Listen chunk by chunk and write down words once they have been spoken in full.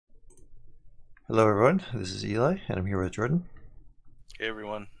Hello, everyone. This is Eli, and I'm here with Jordan. Hey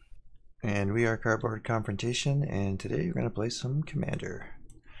everyone. And we are Cardboard Confrontation, and today we're going to play some Commander.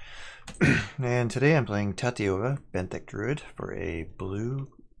 And today I'm playing Tatyova, Benthic Druid, for a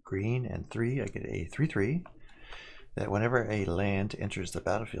blue, green, and 3. I get a 3/3 that whenever a land enters the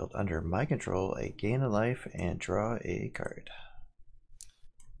battlefield under my control, I gain a life and draw a card.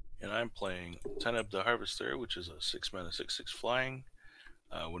 And I'm playing Teneb the Harvester, which is a 6 mana 6/6 flying.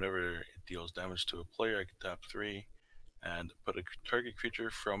 Whenever it deals damage to a player, I can tap 3 and put a target creature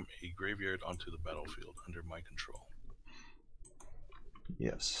from a graveyard onto the battlefield under my control.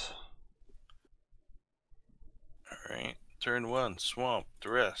 Yes. Alright, turn 1, Swamp,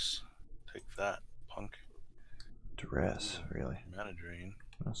 Duress. Take that, punk. Duress, really. Mana drain.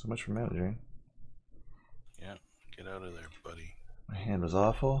 Not so much for mana drain. Yeah, get out of there, buddy. My hand was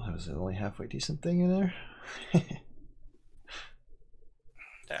awful. It was the only halfway decent thing in there.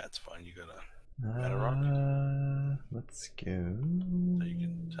 That's fine, you got a mana rock. Let's go. So you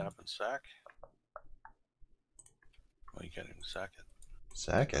can tap and sack. Well, you can't even sack it.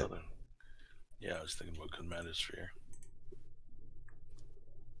 Sack it. Yeah, I was thinking about Commandosphere.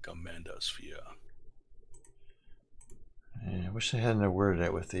 Commandosphere. Yeah, I wish I hadn't worded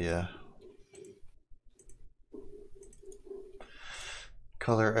it with the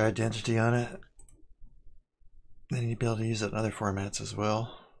color identity on it. Then you'd be able to use it in other formats as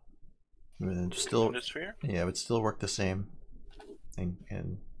well. And still, yeah, it would still work the same.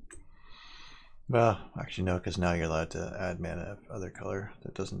 And well, actually no, because now you're allowed to add mana of other color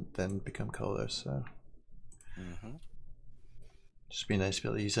that doesn't then become colorless. So just be nice to be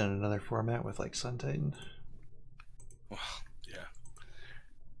able to use it in another format with like Sun Titan. Well, yeah.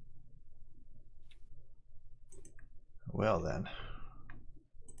 Well then.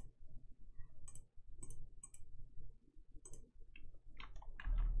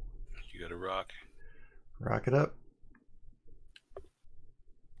 You got a rock. Rock it up.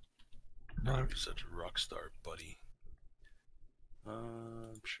 You're such a rock star, buddy.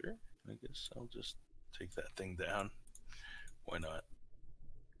 Sure. I guess I'll just take that thing down. Why not?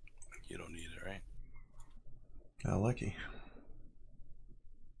 You don't need it, right? How lucky.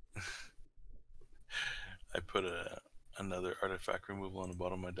 I put another artifact removal on the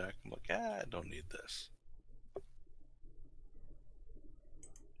bottom of my deck. I'm like, I don't need this.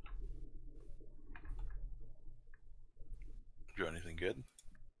 Do anything good?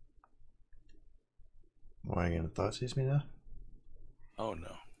 Why are you gonna thought seize me now? Oh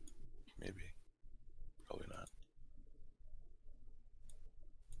no. Maybe. Probably not.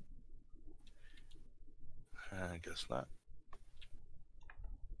 I guess not.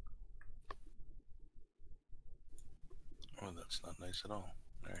 Oh, that's not nice at all.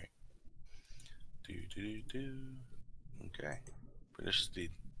 Alright. Do. Okay. British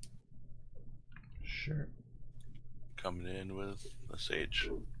Steed. Sure. Coming in with the Sage.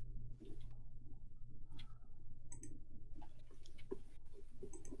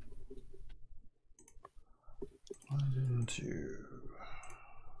 1, 2,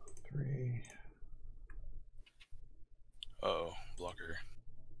 3. Uh-oh, blocker.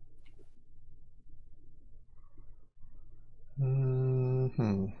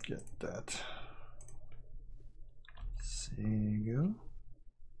 Get that. Sego.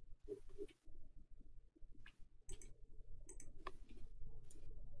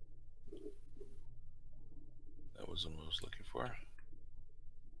 That wasn't what I was looking for.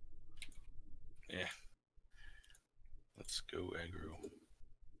 Yeah. Let's go aggro.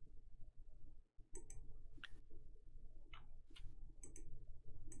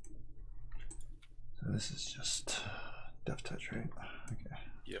 So this is just Death Touch, right? Okay.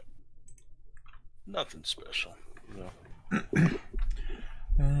 Yep. Nothing special, you know.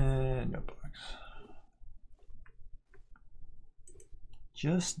 And no bugs.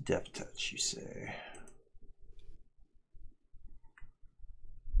 Just Death Touch, you say?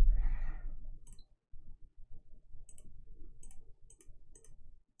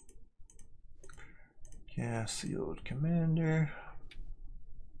 Yeah, Sealed Commander.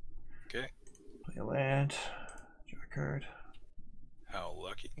 Okay. Play a land. Draw a card. How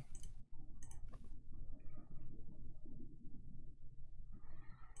lucky.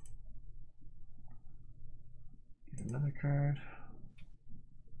 Get another card.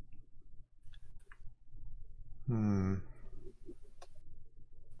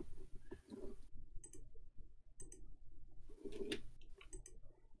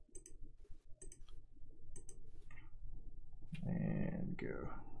 And go.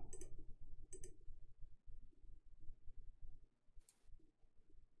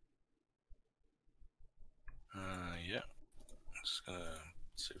 Yeah. Just gonna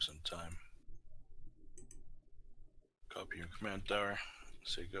save some time. up your command tower.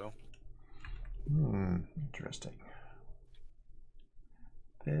 Say go. Interesting.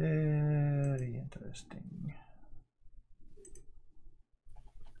 Very interesting.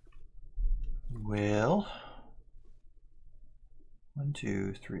 Well, 1,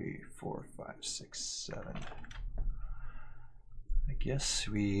 2, 3, 4, 5, 6, 7. I guess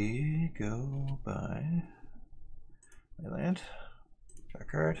we go by my land. Draw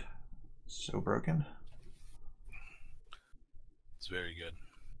card. So broken. It's very good.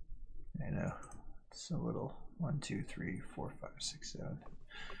 I know. It's a little. 1, 2, 3, 4, 5, 6, 7.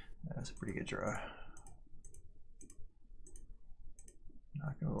 That's a pretty good draw.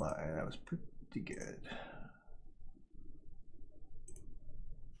 Not gonna lie, that was pretty good.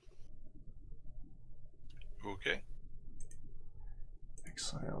 Okay.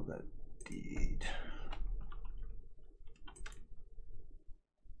 Exile that deed.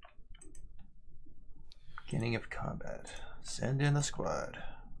 Beginning of combat. Send in the squad.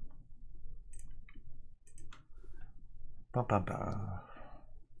 Bum bum bum.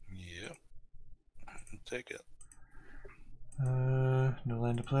 Yep. Take it. No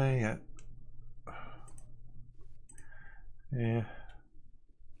land to play yet. Yeah.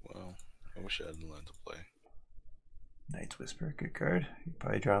 Well, I wish I had no land to play. Knight's Whisper, good card. You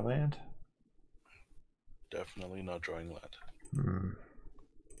probably draw land. Definitely not drawing land.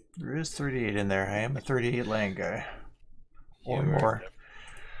 There is 38 in there. I am a 38 land guy. Or You more.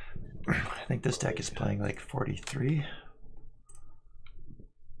 I think this deck is playing like 43.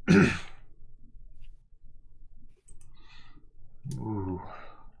 Ooh,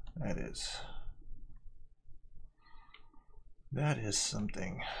 that is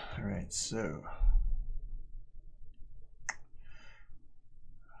something. All right, so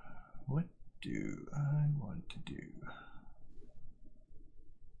what do I want to do?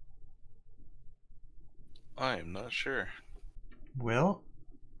 I am not sure. Well,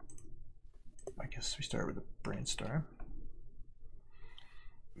 I guess we start with a brainstorm.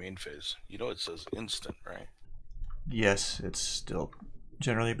 Main phase. You know it says instant, right? Yes, it's still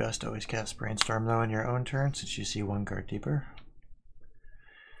generally best to always cast brainstorm though in your own turn, since you see one card deeper.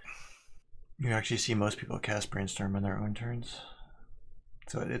 You actually see most people cast brainstorm on their own turns,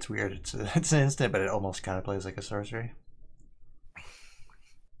 so it's weird. It's an instant, but it almost kind of plays like a sorcery.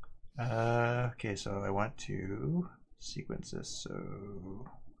 Okay, so I want to sequence this. So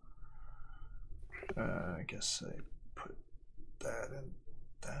I guess I put that in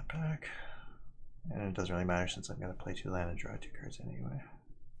that pack, and it doesn't really matter since I'm gonna play 2 land and draw 2 cards anyway.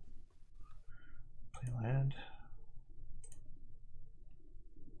 Play land.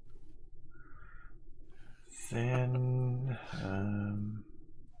 Then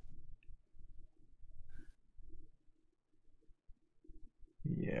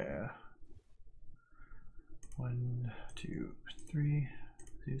yeah. 1, 2, 3.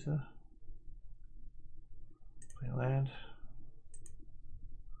 Zusa. Play land.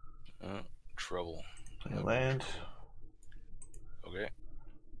 Trouble. Play land. Okay.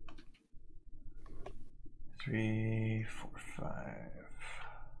 3, 4, 5.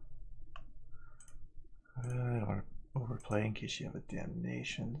 I don't want to overplay in case you have a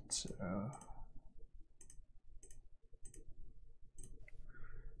damnation, so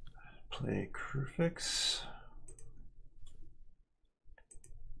play Crufix.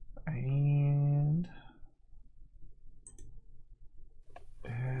 And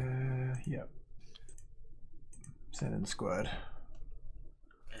yep. Send in the squad.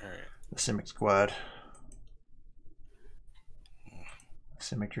 Alright. The Simic squad.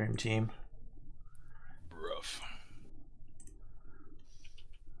 Simic Dream Team. Rough.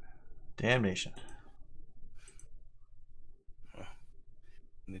 Damnation. Huh.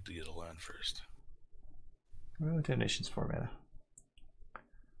 Need to get a land first. Well, Damnation's 4 mana.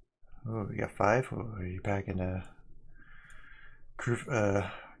 Oh, we got 5. Oh, are you packing a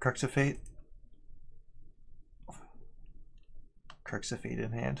Crux of Fate? Crux of Fate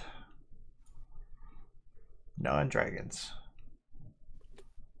in hand. Non-dragons.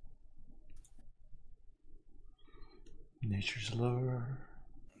 Nature's Lore.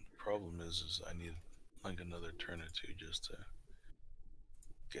 The problem is I need like another turn or two just to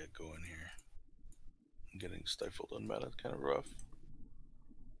get going here. I'm getting stifled on mana. It's kind of rough.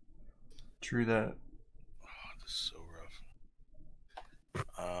 True that. Oh, this is so rough.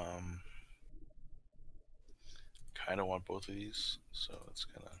 Kind of want both of these, so it's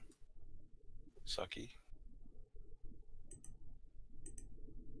kind of sucky.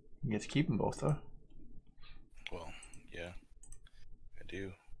 You get to keep them both, though. Well, yeah, I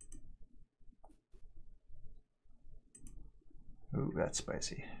do. Ooh, that's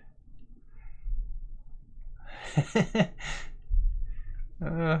spicy.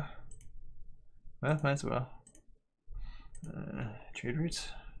 Well, might as well. Trade routes.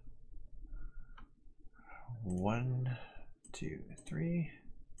 1, 2, 3.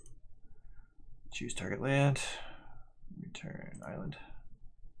 Choose target land. Return island.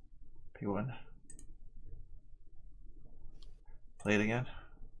 Pay 1. Play it again.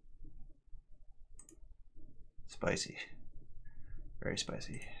 Spicy. Very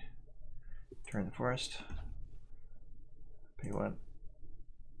spicy. Turn the forest. Pay 1.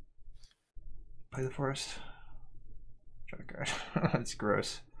 Play the forest. Draw a card. That's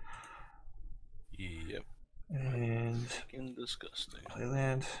gross. Yep. And Fucking disgusting. Play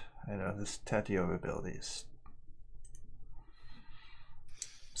land. I know this Tatyova ability is.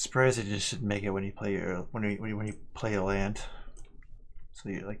 Surprised it just should make it when you play your when you play a land. So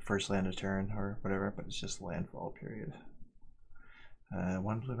you like first land a turn or whatever, but it's just landfall period.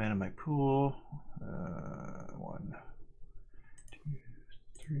 1 blue mana in my pool. 1, 2,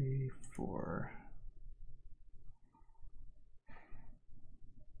 3, 4.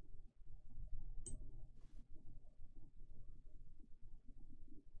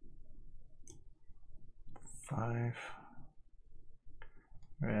 Five.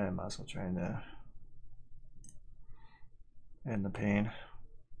 Yeah, I'm also trying to end the pain.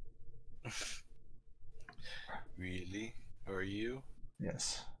 Really? Are you?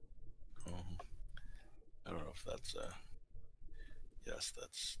 Yes. I don't know if that's yes,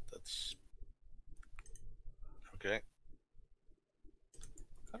 that's okay.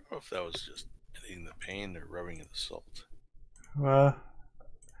 I don't know if that was just ending the pain or rubbing in the salt. Well,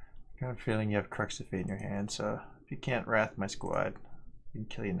 I got a feeling you have Crux of Fate in your hand, so if you can't Wrath my squad, I can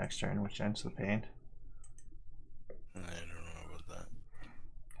kill you next turn, which ends the pain. I don't know about that.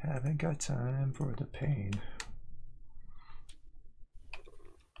 Haven't got time for the pain.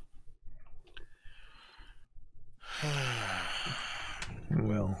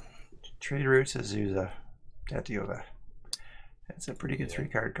 Well, trade routes Azusa, Tatyova. That's a pretty good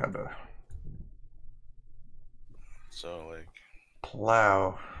 3-card combo. So like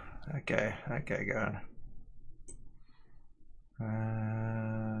Plow. Okay, gone.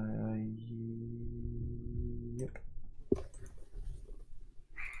 Yep.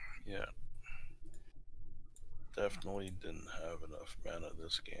 yeah. Definitely didn't have enough mana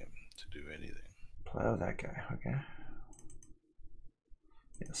this game to do anything. Plow that guy, okay.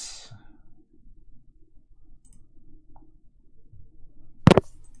 Yes.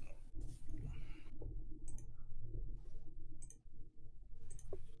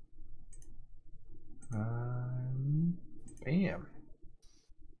 Bam.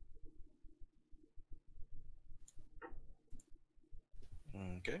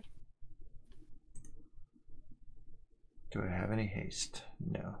 Okay. Do I have any haste?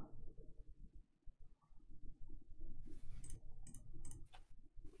 No.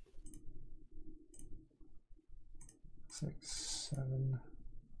 Six, 7.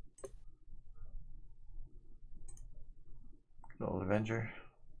 Good old Avenger.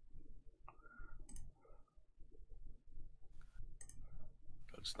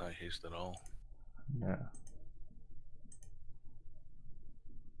 That's not haste at all. No.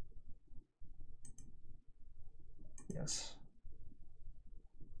 Yes.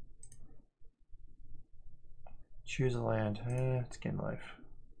 Choose a land. It's game life.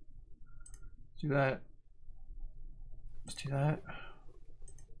 Let's do that. Let's do that.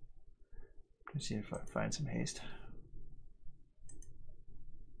 Let's see if I find some haste.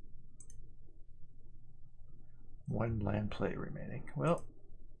 One land play remaining. Well,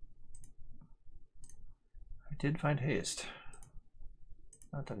 I did find haste.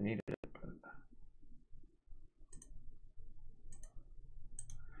 Not that I needed it, but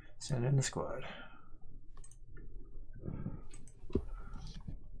send in the squad.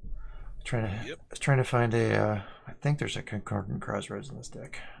 I was trying to find a. I think there's a Concordant Crossroads in this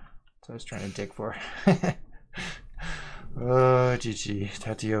deck, so I was trying to dig for. Oh, GG,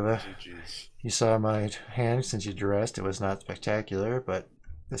 Tatyova. You saw my hand since you dressed. It was not spectacular, but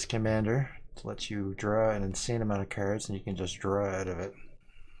this commander lets you draw an insane amount of cards, and you can just draw out of it.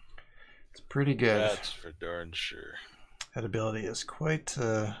 It's pretty good. That's for darn sure. That ability is quite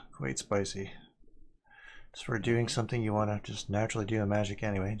spicy. Just for doing something you want to just naturally do in Magic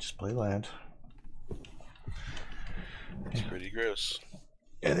anyway. Just play land. It's pretty gross.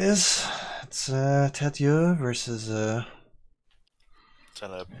 It is. It's Tatyova versus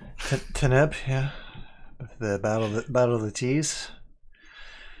Teneb. Teneb, yeah. The battle of the T's.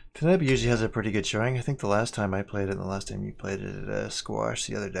 Teneb usually has a pretty good showing. I think the last time I played it and the last time you played it at Squash,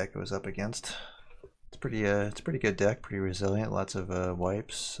 the other deck it was up against. It's it's a pretty good deck, pretty resilient. Lots of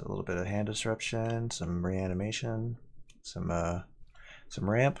wipes, a little bit of hand disruption, some reanimation, some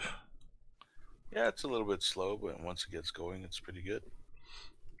ramp. Yeah, it's a little bit slow, but once it gets going, it's pretty good.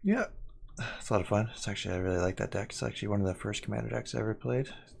 Yeah, it's a lot of fun. It's actually I really like that deck. It's actually one of the first Commander decks I ever played.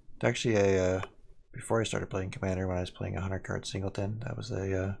 It's actually a before I started playing Commander, when I was playing a 100-card singleton, that was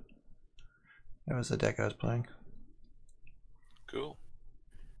the deck I was playing. Cool.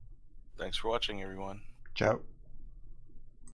 Thanks for watching, everyone. Ciao.